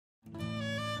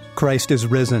Christ is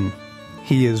risen.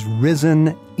 He is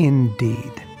risen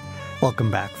indeed. Welcome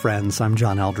back, friends. I'm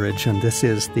John Eldredge, and this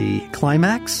is the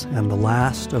climax and the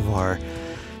last of our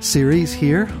series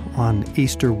here on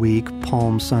Easter week,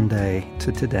 Palm Sunday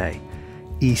to today.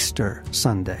 Easter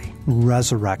Sunday,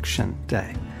 Resurrection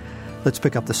Day. Let's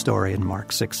pick up the story in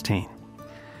Mark 16.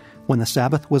 When the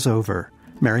Sabbath was over,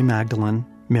 Mary Magdalene,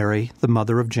 Mary, the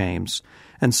mother of James,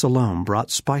 and Salome brought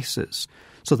spices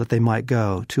so that they might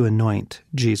go to anoint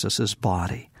Jesus'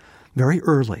 body. Very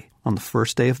early, on the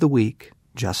first day of the week,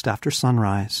 just after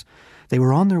sunrise, they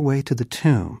were on their way to the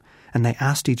tomb, and they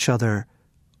asked each other,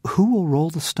 "Who will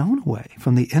roll the stone away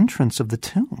from the entrance of the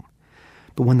tomb?"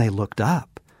 But when they looked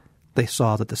up, they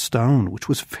saw that the stone, which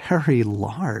was very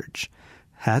large,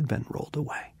 had been rolled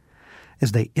away.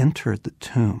 As they entered the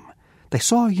tomb, they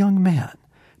saw a young man,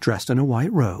 dressed in a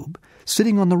white robe,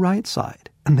 sitting on the right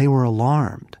side, and they were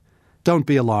alarmed. "Don't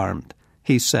be alarmed,"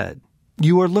 he said.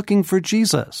 "You are looking for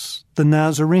Jesus, the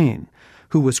Nazarene,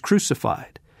 who was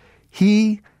crucified.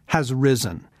 He has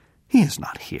risen. He is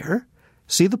not here.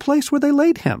 See the place where they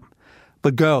laid him.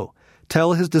 But go,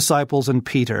 tell his disciples and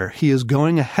Peter, he is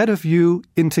going ahead of you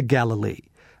into Galilee.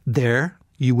 There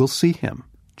you will see him,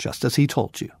 just as he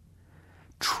told you."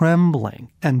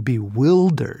 Trembling and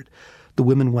bewildered, the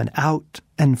women went out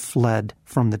and fled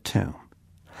from the tomb.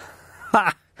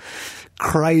 Ha!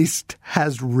 Christ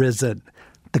has risen.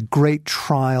 The great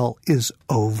trial is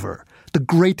over. The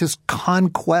greatest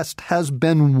conquest has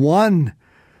been won.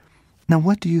 Now,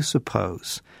 what do you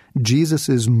suppose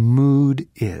Jesus' mood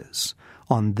is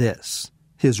on this,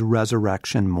 his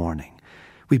resurrection morning?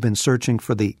 We've been searching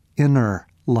for the inner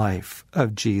life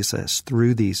of Jesus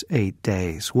through these 8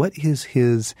 days. What is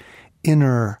his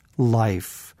inner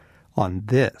life on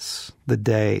this, the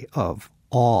day of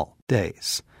all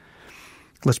days?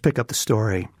 Let's pick up the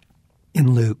story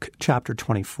in Luke chapter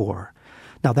 24.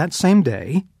 Now that same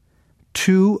day,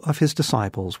 2 of his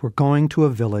disciples were going to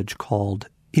a village called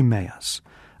Emmaus,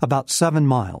 about 7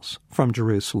 miles from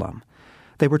Jerusalem.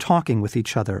 They were talking with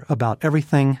each other about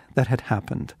everything that had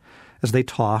happened. As they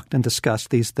talked and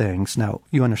discussed these things, now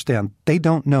you understand, they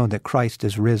don't know that Christ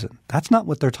is risen. That's not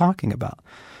what they're talking about.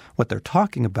 What they're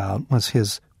talking about was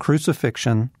his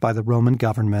crucifixion by the Roman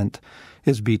government,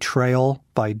 his betrayal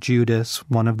by Judas,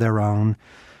 one of their own,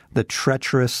 the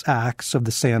treacherous acts of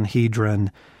the Sanhedrin,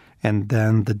 and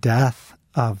then the death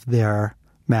of their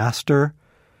master,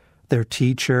 their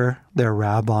teacher, their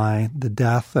rabbi, the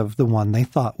death of the one they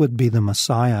thought would be the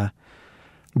Messiah.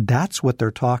 That's what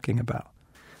they're talking about.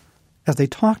 As they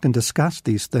talked and discussed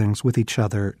these things with each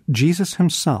other, Jesus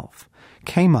himself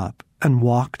came up and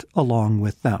walked along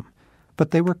with them,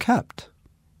 but they were kept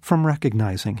from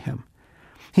recognizing him.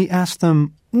 He asked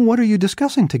them, "What are you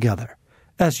discussing together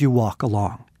as you walk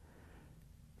along?"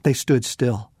 They stood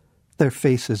still, their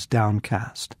faces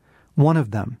downcast. One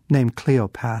of them, named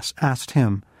Cleopas, asked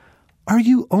him, "Are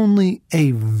you only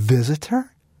a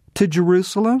visitor to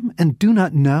Jerusalem and do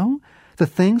not know the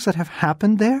things that have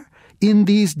happened there in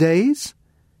these days?"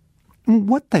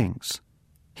 "What things?"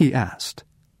 he asked.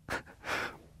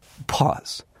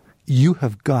 Pause. You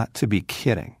have got to be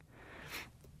kidding.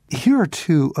 Here are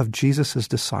 2 of Jesus'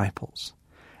 disciples,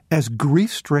 as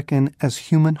grief-stricken as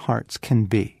human hearts can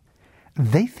be.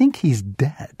 They think he's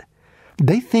dead.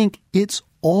 They think it's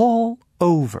all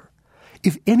over.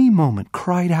 If any moment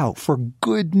cried out for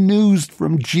good news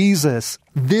from Jesus,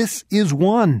 this is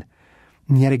one.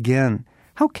 And yet again,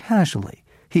 how casually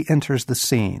he enters the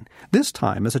scene, this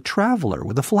time as a traveler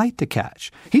with a flight to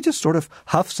catch. He just sort of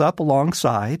huffs up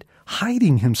alongside,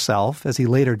 hiding himself, as he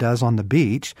later does on the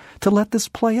beach, to let this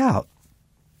play out.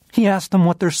 He asked them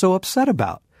what they're so upset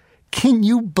about. Can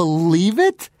you believe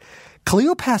it?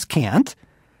 Cleopas can't.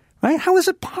 Right? How is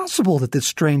it possible that this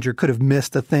stranger could have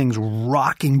missed the things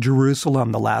rocking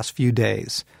Jerusalem the last few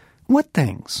days? What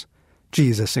things?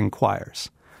 Jesus inquires.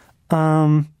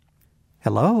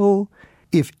 Hello?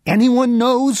 If anyone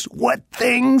knows what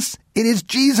things, it is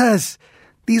Jesus.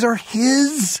 These are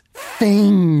his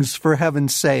things, for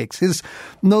heaven's sakes, his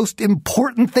most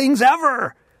important things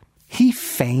ever. He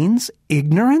feigns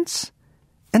ignorance,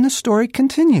 and the story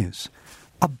continues.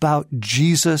 About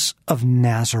Jesus of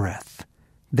Nazareth,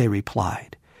 they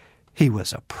replied. He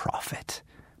was a prophet,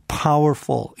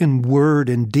 powerful in word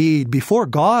and deed before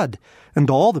God and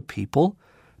all the people.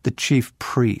 The chief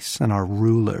priests and our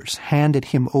rulers handed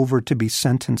him over to be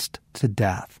sentenced to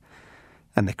death,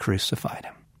 and they crucified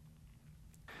him.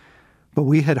 But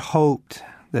we had hoped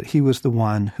that he was the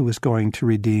one who was going to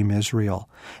redeem Israel.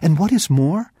 And what is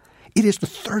more, it is the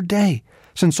 3rd day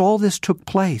since all this took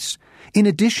place. In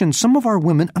addition, some of our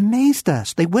women amazed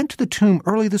us. They went to the tomb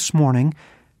early this morning,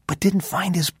 but didn't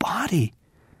find his body.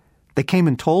 They came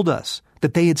and told us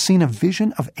that they had seen a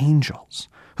vision of angels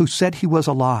who said he was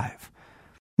alive.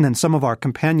 And then some of our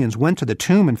companions went to the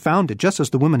tomb and found it just as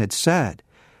the women had said,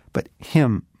 but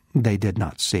him they did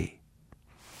not see.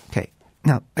 Okay,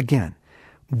 now again,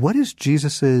 what is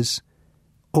Jesus'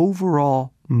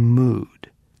 overall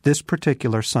mood this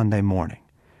particular Sunday morning?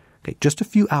 Okay, just a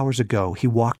few hours ago, he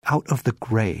walked out of the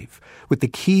grave with the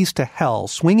keys to hell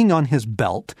swinging on his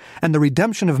belt and the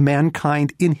redemption of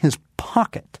mankind in his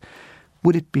pocket.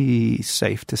 Would it be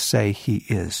safe to say he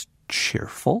is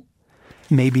cheerful?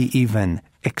 Maybe even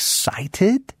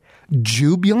excited?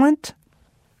 Jubilant?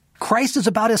 Christ is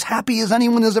about as happy as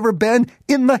anyone has ever been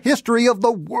in the history of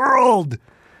the world.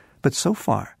 But so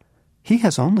far, he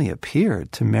has only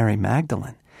appeared to Mary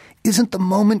Magdalene. Isn't the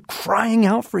moment crying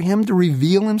out for him to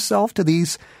reveal himself to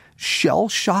these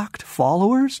shell-shocked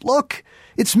followers? Look,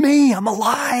 it's me. I'm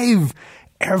alive.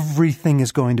 Everything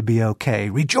is going to be okay.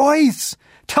 Rejoice.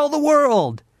 Tell the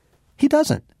world. He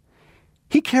doesn't.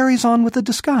 He carries on with a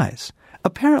disguise,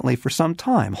 apparently for some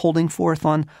time, holding forth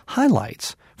on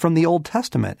highlights from the Old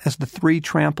Testament as the three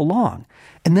tramp along.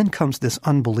 And then comes this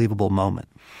unbelievable moment.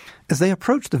 As they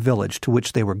approached the village to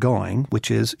which they were going,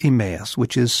 which is Emmaus,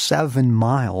 which is 7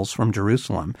 miles from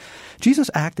Jerusalem, Jesus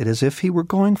acted as if he were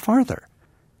going farther.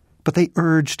 But they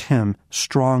urged him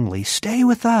strongly, "Stay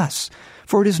with us,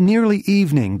 for it is nearly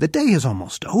evening. The day is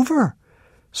almost over."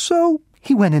 So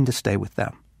he went in to stay with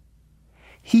them.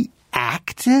 He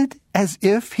acted as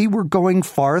if he were going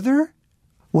farther?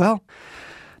 Well,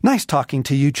 nice talking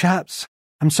to you chaps.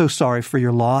 I'm so sorry for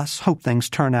your loss. Hope things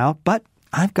turn out, but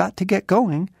I've got to get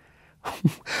going.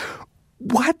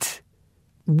 What?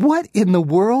 What in the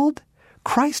world?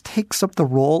 Christ takes up the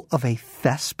role of a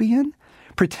thespian,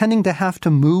 pretending to have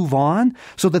to move on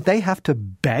so that they have to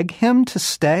beg him to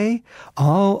stay?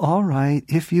 Oh, all right,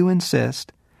 if you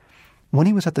insist. When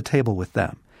he was at the table with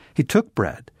them, he took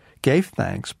bread, gave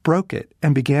thanks, broke it,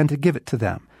 and began to give it to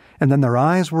them. And then their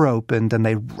eyes were opened, and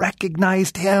they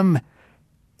recognized him,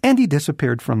 and he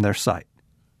disappeared from their sight.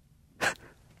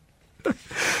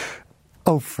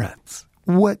 Oh, friends,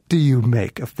 what do you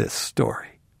make of this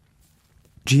story?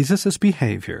 Jesus'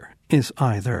 behavior is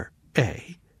either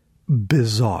A,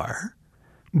 bizarre,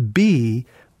 B,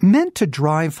 meant to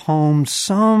drive home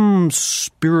some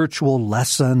spiritual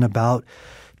lesson about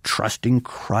trusting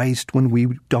Christ when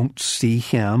we don't see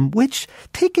him, which,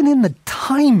 taken in the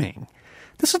timing,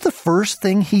 this is the first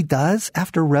thing he does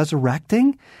after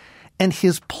resurrecting, and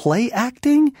his play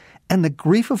acting and the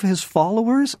grief of his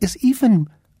followers is even,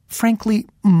 frankly,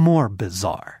 more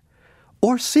bizarre.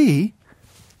 Or C,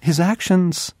 his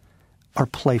actions are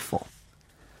playful.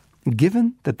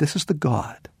 Given that this is the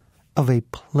God of a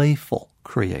playful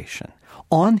creation,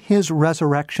 on his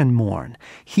resurrection morn,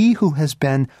 he who has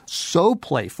been so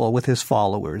playful with his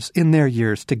followers in their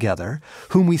years together,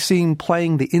 whom we see him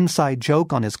playing the inside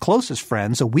joke on his closest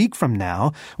friends a week from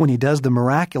now when he does the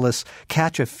miraculous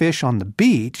catch a fish on the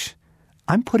beach,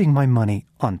 I'm putting my money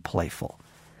on playful.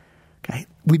 Okay?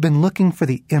 We've been looking for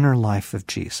the inner life of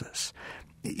Jesus.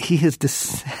 He has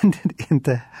descended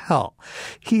into hell.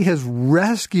 He has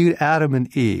rescued Adam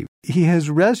and Eve. He has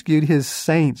rescued his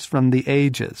saints from the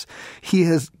ages. He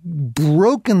has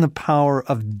broken the power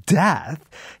of death.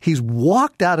 He's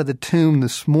walked out of the tomb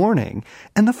this morning.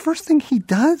 And the first thing he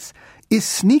does is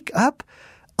sneak up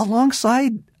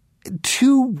alongside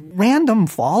 2 random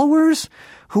followers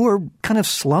who are kind of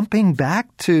slumping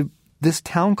back to this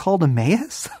town called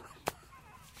Emmaus.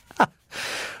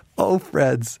 Oh,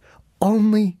 friends,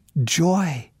 only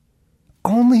joy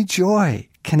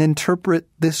can interpret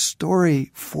this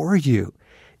story for you.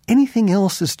 Anything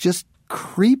else is just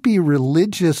creepy,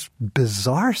 religious,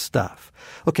 bizarre stuff.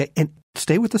 Okay, and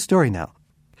stay with the story now.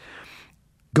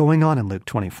 Going on in Luke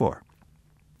 24.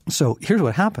 So here's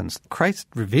what happens. Christ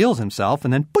reveals himself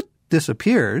and then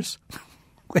disappears,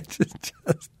 which is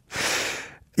just,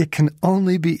 it can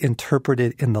only be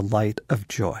interpreted in the light of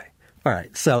joy. All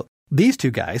right, so these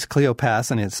 2 guys,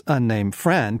 Cleopas and his unnamed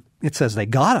friend, it says they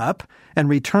got up and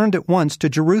returned at once to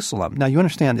Jerusalem. Now, you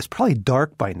understand, it's probably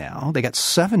dark by now. They got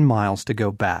 7 miles to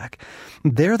go back.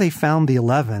 There they found the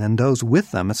 11 and those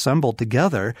with them assembled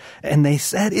together, and they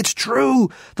said, "It's true,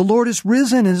 the Lord is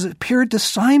risen and has appeared to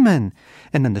Simon."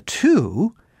 And then the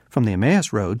 2 from the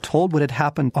Emmaus road told what had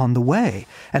happened on the way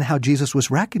and how Jesus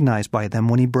was recognized by them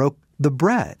when he broke the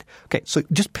bread. Okay, so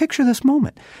just picture this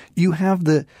moment. You have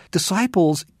the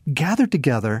disciples gathered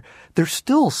together. They're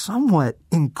still somewhat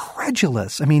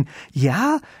incredulous. I mean,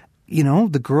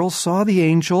 the girls saw the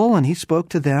angel and he spoke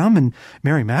to them, and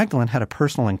Mary Magdalene had a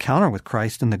personal encounter with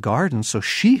Christ in the garden, so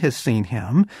she has seen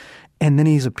him, and then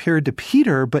he's appeared to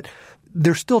Peter, but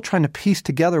they're still trying to piece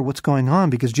together what's going on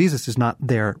because Jesus is not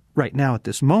there right now at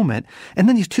this moment. And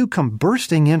then these two come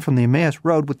bursting in from the Emmaus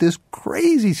Road with this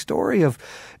crazy story of,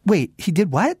 wait, he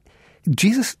did what?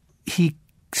 Jesus, he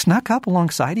snuck up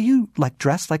alongside of you, like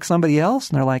dressed like somebody else?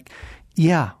 And they're like,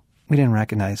 yeah, we didn't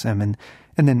recognize him. And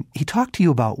then he talked to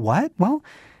you about what? Well,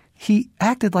 he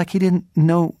acted like he didn't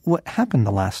know what happened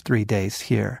the last 3 days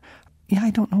here. Yeah, I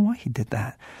don't know why he did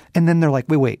that. And then they're like,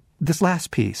 wait, this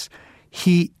last piece.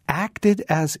 He acted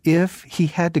as if he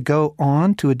had to go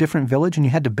on to a different village and you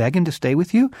had to beg him to stay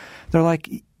with you? They're like,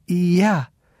 yeah,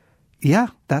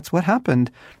 that's what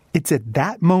happened. It's at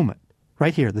that moment,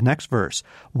 right here, the next verse,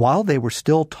 while they were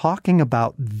still talking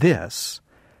about this,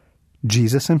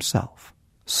 Jesus himself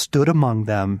stood among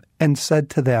them and said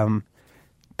to them,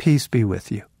 peace be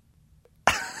with you.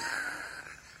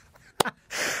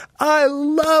 I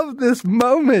love this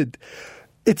moment.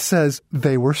 It says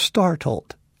they were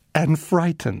startled and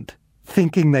frightened,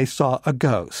 thinking they saw a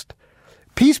ghost.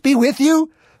 Peace be with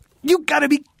you? You gotta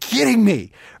be kidding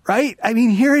me, right? I mean,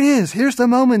 here it is. Here's the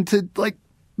moment to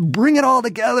bring it all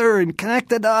together and connect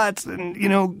the dots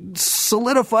and,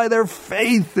 solidify their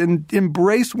faith and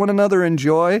embrace one another in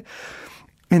joy.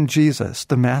 And Jesus,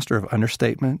 the master of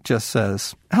understatement, just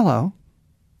says, hello.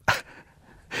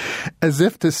 As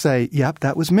if to say, yep,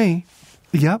 that was me.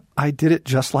 Yep, I did it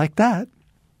just like that.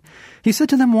 He said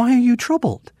to them, why are you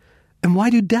troubled? And why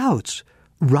do doubts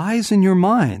rise in your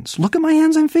minds? Look at my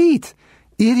hands and feet.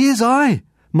 It is I,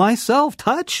 myself.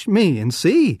 Touch me and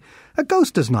see. A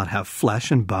ghost does not have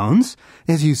flesh and bones,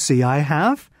 as you see I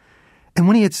have. And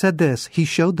when he had said this, he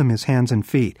showed them his hands and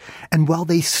feet. And while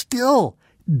they still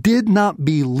did not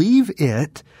believe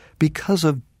it because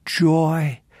of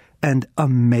joy and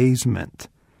amazement.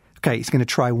 Okay, he's going to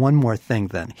try one more thing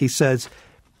then. He says,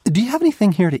 do you have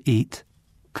anything here to eat?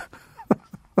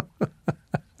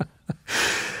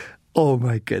 Oh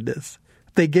my goodness.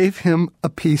 They gave him a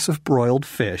piece of broiled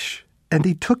fish, and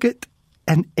he took it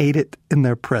and ate it in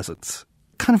their presence,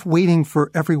 kind of waiting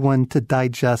for everyone to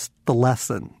digest the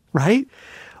lesson, right?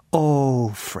 Oh,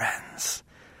 friends,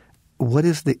 what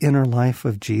is the inner life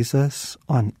of Jesus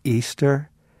on Easter?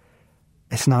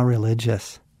 It's not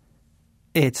religious.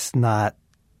 It's not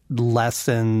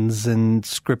lessons and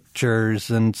scriptures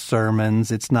and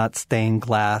sermons. It's not stained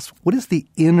glass. What is the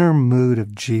inner mood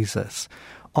of Jesus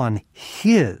on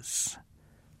his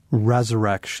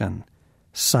Resurrection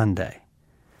Sunday?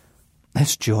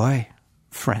 It's joy,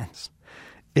 friends.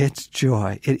 It's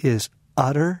joy. It is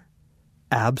utter,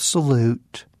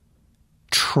 absolute,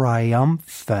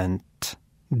 triumphant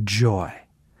joy.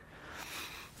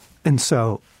 And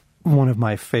so one of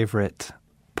my favorite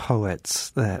poets,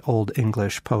 the old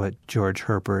English poet George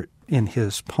Herbert, in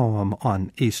his poem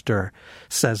on Easter,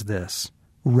 says this,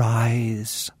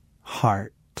 rise,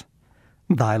 heart,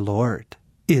 thy Lord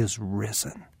is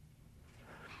risen.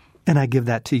 And I give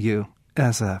that to you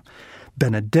as a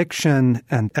benediction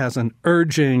and as an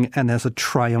urging and as a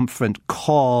triumphant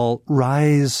call.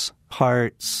 Rise,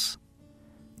 hearts,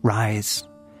 rise,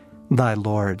 thy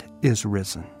Lord is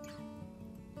risen.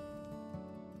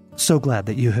 So glad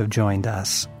that you have joined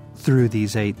us through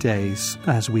these 8 days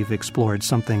as we've explored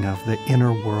something of the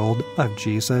inner world of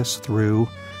Jesus through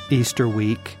Easter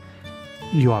week.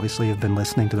 You obviously have been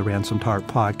listening to the Ransomed Heart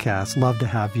podcast. Love to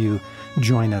have you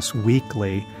join us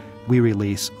weekly. We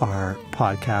release our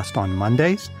podcast on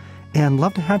Mondays, and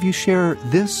love to have you share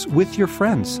this with your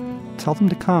friends. Tell them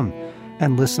to come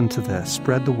and listen to this.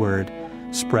 Spread the word,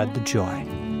 spread the joy.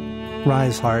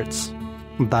 Rise, hearts,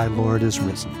 thy Lord is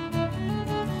risen.